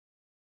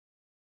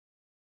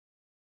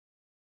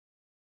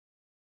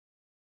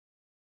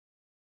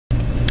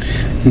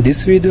In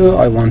this video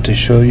I want to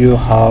show you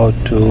how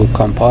to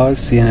compile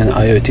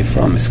CNNIOT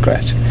from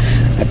scratch.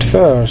 At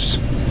first,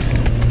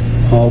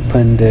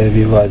 open the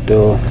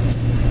vivado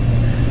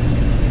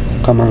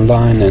command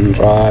line and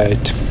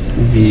write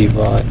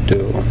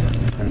vivado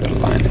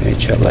underline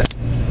HLS.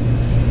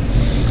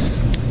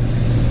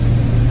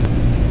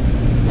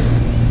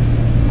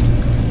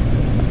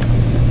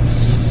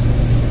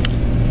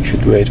 You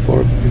should wait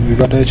for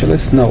vivado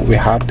HLS. Now we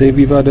have the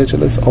vivado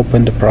HLS.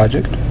 Open the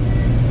project.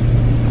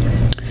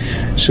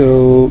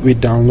 So we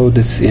download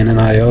the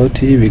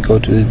CNNIOT, we go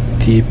to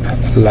the deep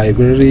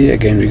library,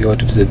 again we go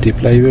to the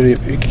deep library,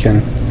 we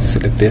can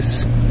select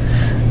this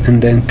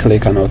and then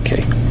click on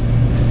OK.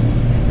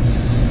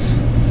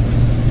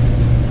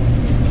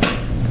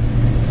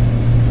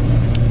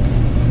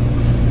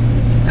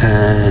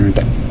 And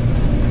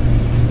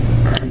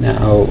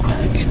now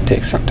it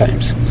takes some time.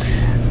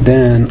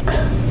 Then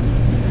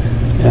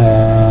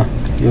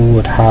you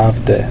would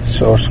have the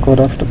source code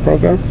of the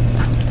program.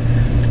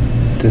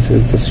 This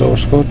is the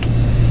source code.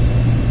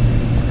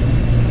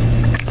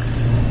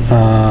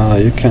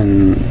 You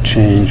can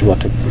change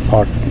what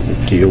part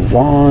do you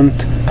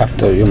want.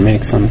 After you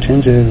make some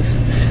changes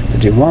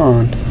that you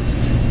want,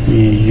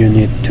 you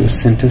need to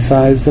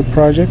synthesize the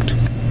project.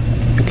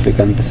 You click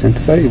on the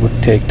synthesize. It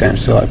would take time,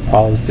 so I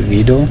pause the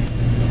video.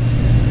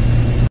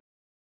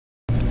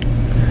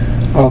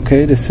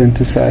 Okay, the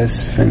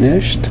synthesize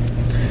finished.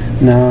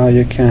 Now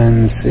you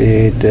can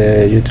see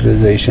the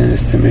utilization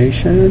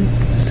estimation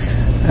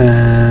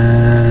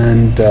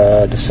and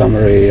the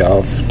summary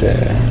of the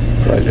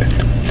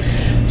project.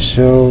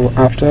 So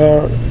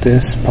after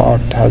this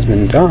part has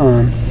been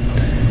done,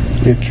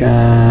 you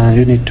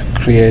need to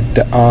create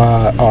the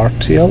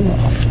RTL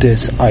of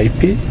this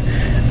IP,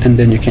 and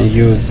then you can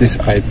use this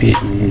IP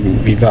in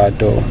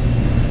vivado.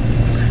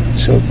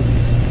 So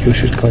you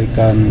should click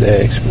on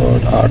the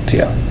export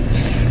RTL.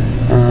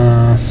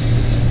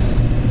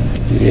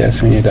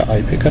 Yes, we need the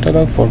IP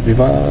catalog for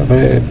vivado,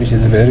 which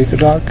is a very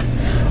good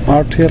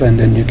RTL, and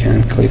then you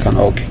can click on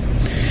OK.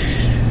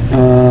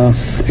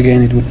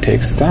 Again, it would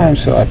take time,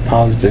 so I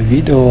pause the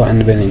video,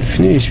 and when it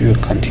finishes, we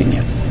will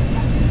continue.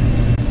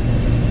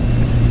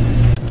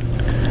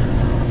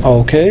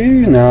 Okay,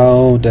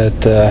 now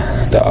that the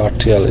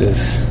RTL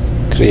is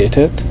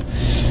created,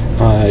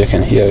 you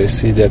can here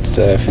see that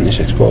finish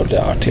export the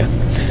RTL.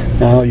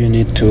 Now you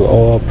need to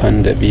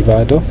open the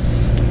vivado.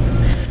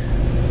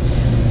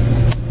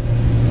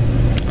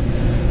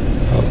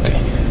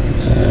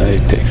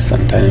 It takes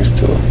some time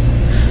to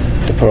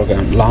the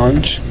program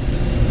launch,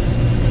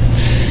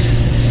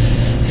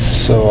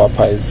 so I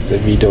pause the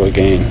video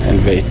again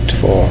and wait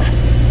for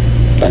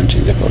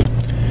launching the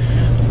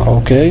program.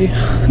 Okay,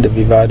 the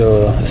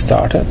vivado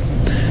started.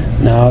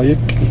 Now you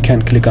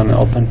can click on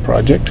open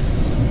project.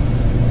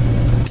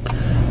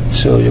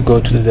 So you go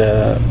to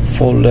the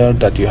folder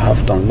that you have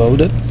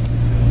downloaded,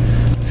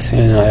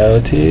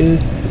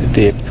 CNNIOT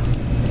deep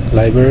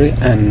library,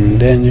 and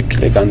then you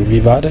click on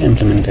vivado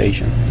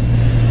implementation.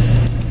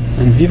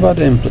 In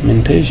vivado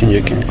implementation,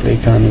 you can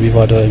click on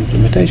vivado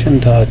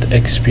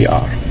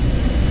implementation.xpr.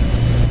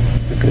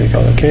 You click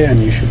on OK,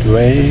 and you should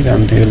wait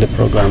until the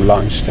program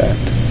launches that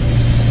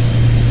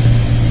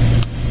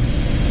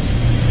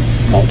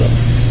model.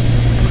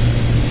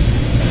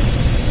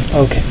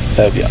 Okay,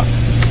 there we are.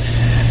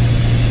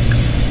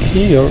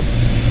 Here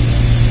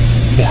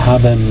we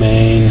have a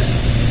main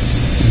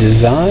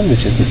design,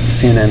 which is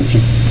CNN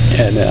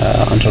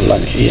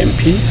underline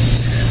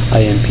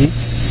IMP.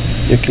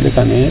 You click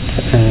on it,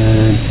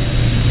 and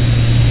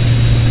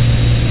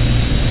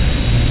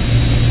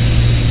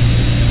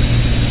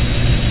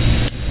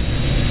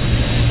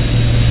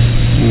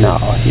now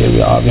here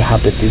we are. We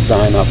have the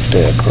design of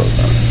the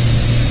program.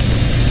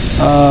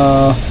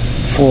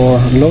 For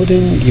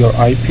loading your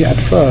IP at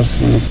first,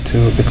 we need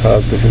to,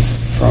 because this is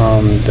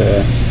from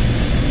the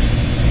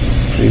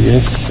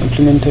previous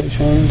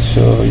implementation,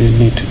 so you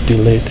need to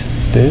delete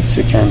this.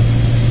 You can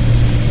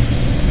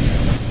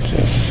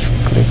just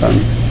click on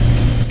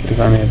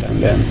it and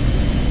then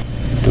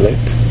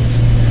delete.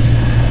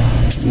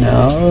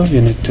 Now you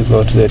need to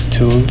go to the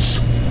tools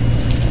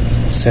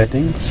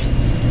settings.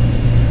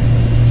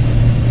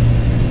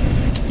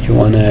 You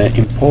want to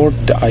import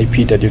the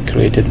IP that you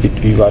created with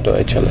vivado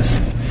HLS.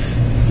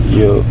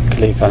 You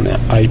click on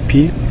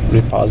IP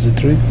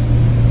repository.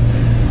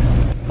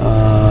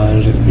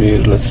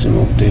 Let's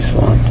remove this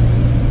one.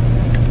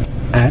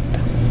 Add,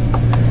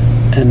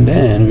 and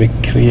then we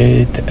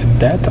create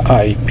that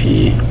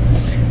IP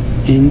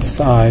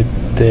inside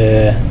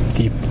the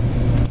deep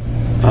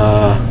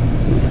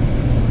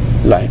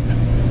lib.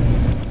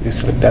 You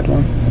select that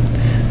one,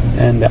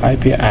 and the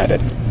IP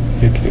added.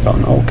 You click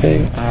on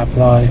OK,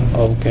 apply,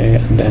 OK,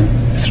 and then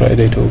it's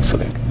ready to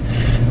select.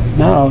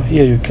 Now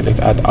here you click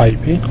add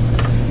IP.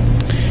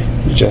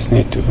 You just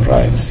need to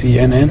write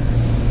CNN,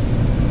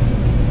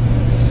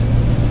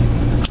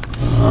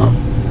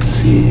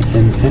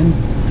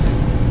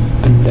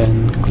 and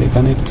then click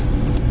on it.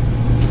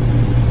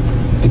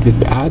 It will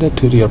be added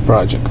to your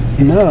project.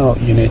 Now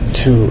you need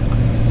to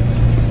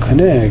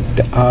connect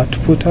the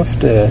output of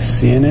the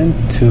CNN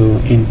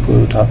to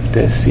input of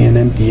the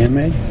CNN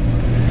DMA,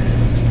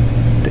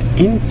 the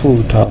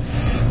input of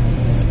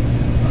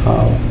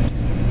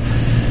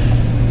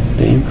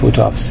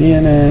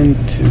CNN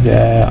to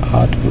the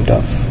output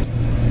of.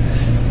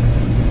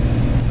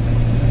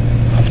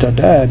 After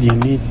that, you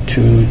need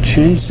to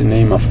change the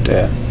name of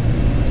the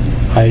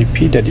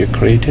IP that you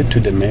created to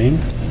the main.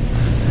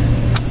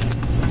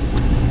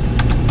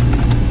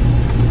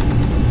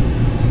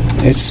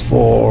 It's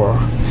for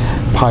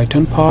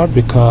Python part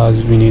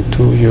because we need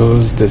to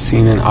use the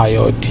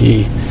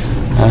CNNIOT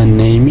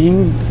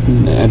naming,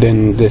 and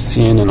then the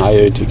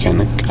CNNIOT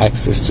can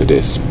access to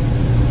this.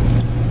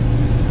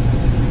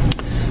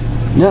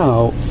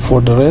 Now for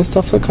the rest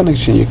of the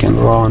connection, you can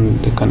run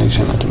the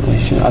connection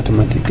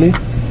automatically.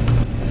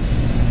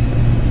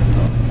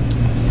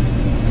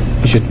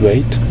 You should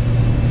wait.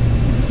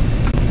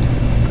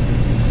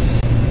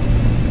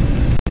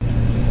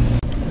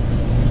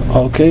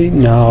 Okay,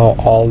 now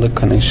all the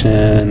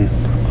connection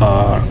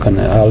are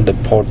all the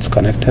ports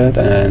connected,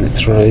 and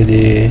it's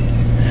ready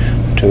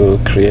to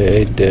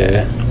create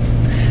the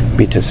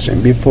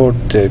Bitstream. Before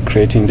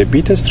creating the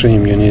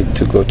Bitstream, you need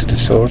to go to the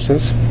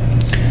sources,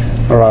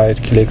 right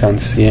click on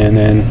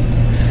CNN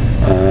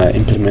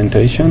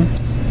implementation,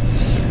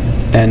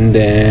 and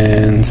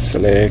then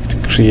select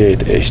create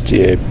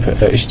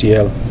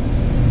HTML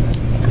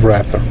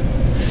wrapper,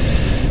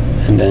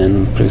 and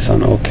then press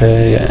on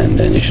OK, and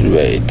then you should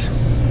wait,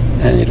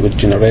 and it will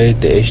generate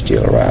the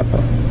HTML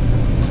wrapper.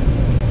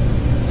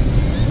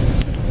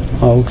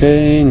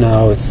 Okay,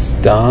 now it's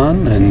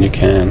done, and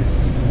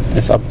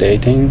it's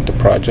updating the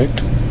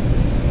project.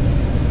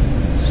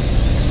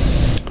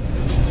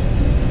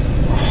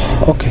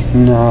 Okay,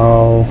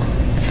 now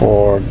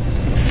for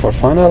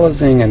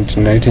finalizing and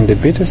generating the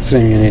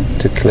Bitstream, you need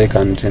to click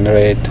on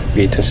generate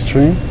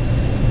Bitstream.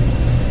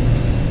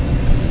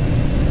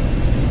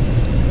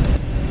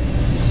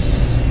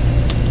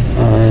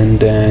 And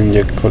then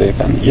you click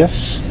on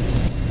yes.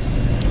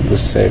 We'll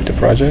save the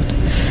project.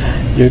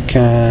 You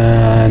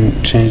can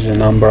change the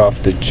number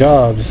of the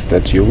jobs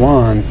that you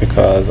want,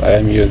 because I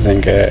am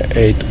using a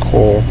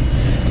 8-core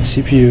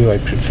CPU. I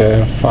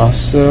prefer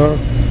faster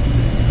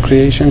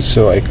creation,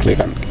 so I click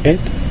on 8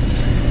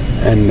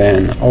 and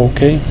then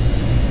OK.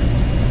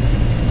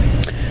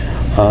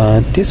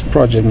 This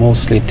project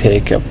mostly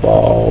takes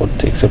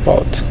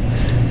about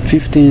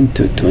 15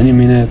 to 20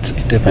 minutes.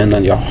 It depends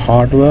on your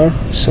hardware.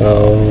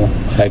 So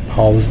I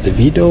pause the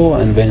video,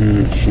 and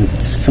when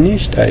it's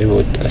finished I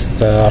would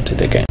start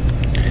it again.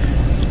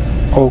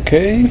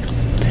 Okay,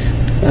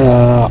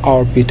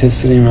 our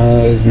Bitstream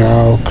is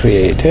now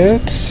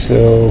created.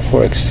 So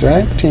for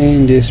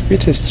extracting this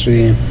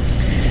Bitstream,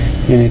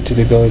 you need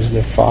to go to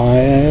the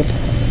file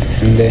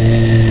and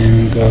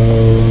then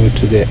go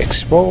to the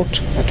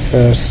export. At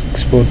first,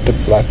 export the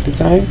block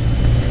design.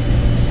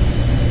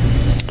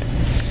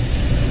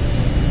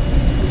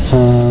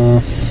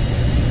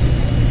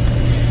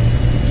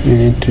 You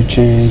need to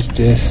change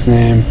this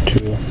name to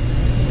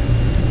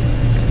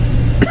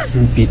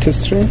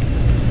Bitstream.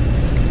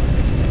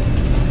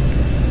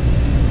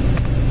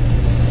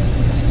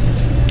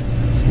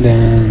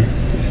 Then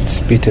it's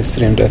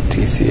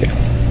bitstream.tcl,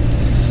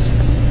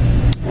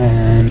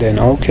 and then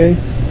OK.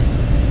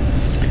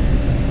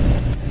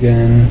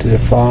 Again to the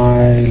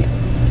file,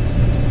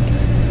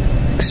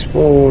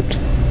 export,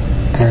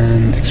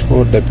 and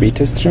export the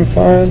Bitstream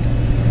file.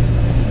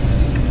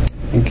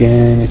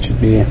 Again, it should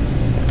be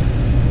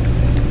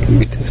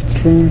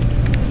Bitstream.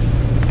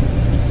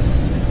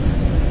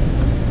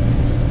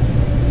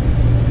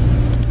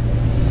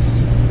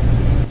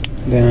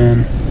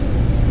 Then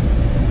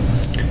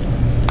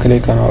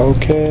click on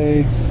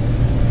OK.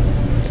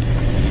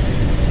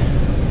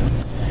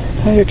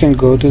 Now you can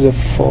go to the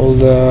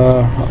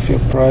folder of your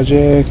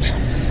project,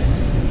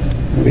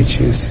 which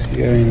is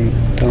here in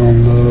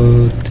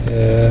download,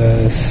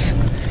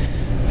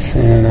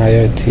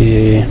 CNNIOT,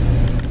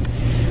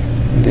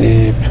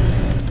 deep,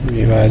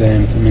 vivado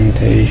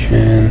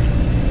implementation.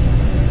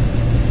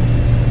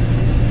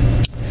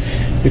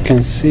 You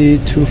can see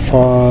two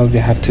files. We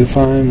have two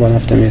files. One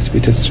of them is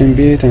Bitstream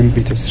bit and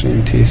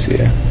Bitstream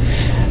TCL.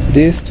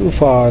 These two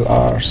files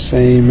are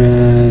same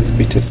as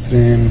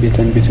Bitstream bit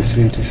and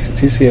Bitstream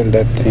TCL.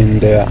 That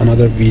in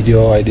another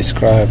video I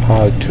describe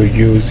how to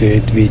use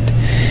it with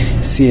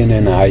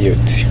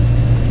CNNIOT.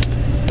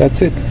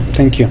 That's it.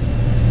 Thank you.